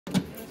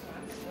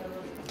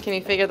Can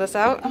you figure this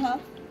out? Uh-huh.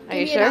 Are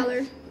you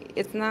sure?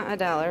 It's not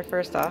 $1,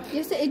 first off.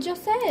 Yes, it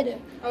just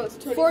said. Oh, it's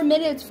 20. 4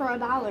 minutes for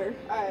 $1.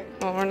 Alright.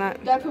 Well, we're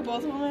not. Do I put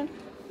both of them in?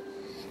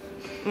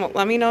 Well,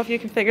 let me know if you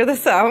can figure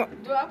this out.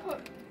 Do I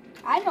put...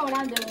 I know what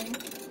I'm doing.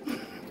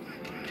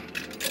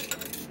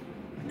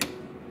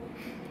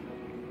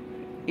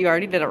 You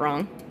already did it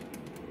wrong.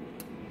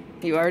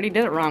 You already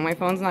did it wrong. My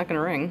phone's not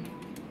gonna ring.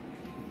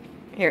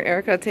 Here,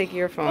 Erica, take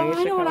your phone. Oh,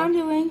 I know what I'm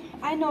doing.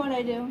 I know what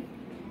I do.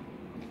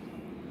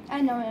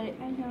 I know it.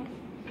 I know.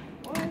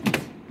 What?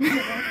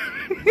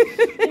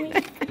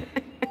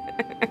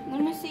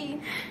 Let me see.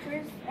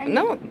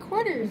 No,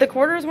 quarters. The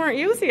quarters weren't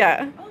used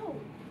yet. Oh.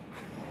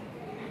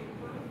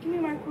 Give me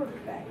my quarters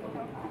back.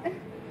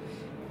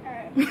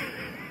 Alright.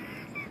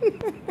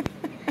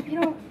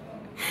 You don't.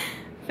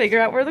 Figure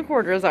out where the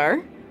quarters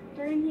are.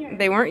 They're in here.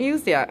 They weren't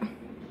used yet.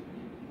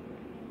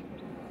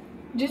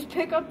 Just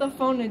pick up the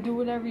phone and do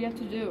whatever you have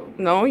to do.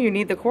 No, you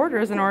need the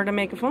quarters in order to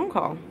make a phone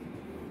call.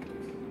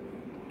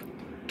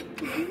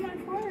 Give me my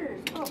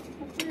quarters. Oh,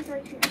 my quarters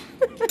right here.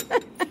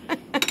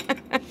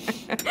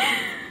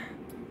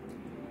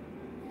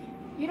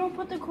 You don't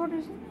put the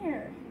quarters in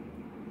here.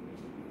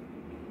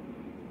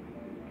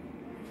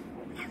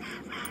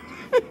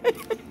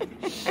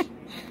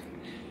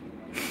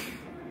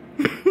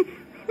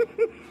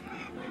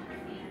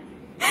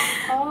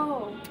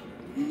 Oh.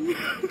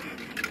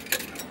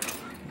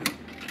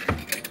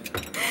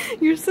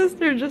 Your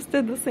sister just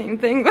did the same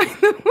thing, by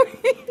the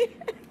way.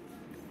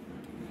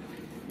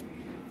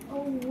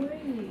 Oh,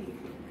 wait.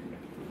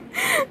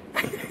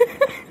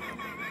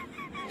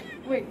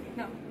 Wait,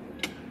 no.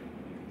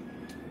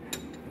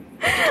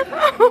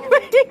 Oh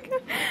my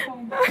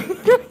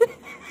god.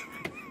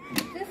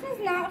 This is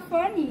not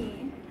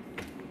funny.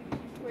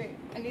 Wait,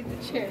 I need the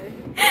chair.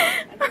 I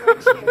need my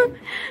chair.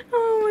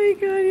 Oh my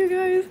god, you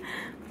guys.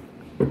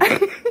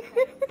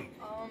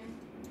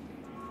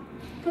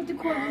 Put the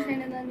quarters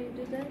in and then you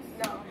do this.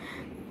 No.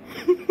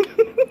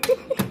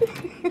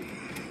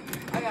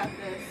 I got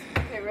this.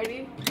 Okay,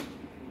 ready?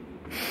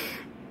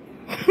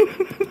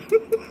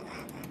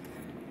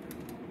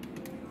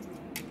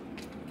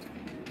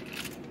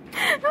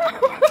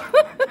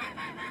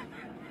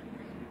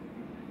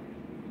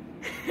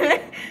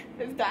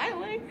 It's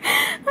dialing.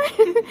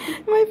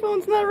 My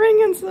phone's not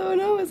ringing, so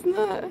no, it's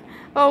not.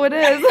 Oh, it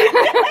is.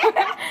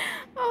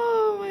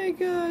 Oh my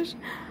gosh.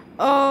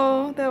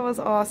 Oh, that was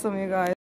awesome, you guys.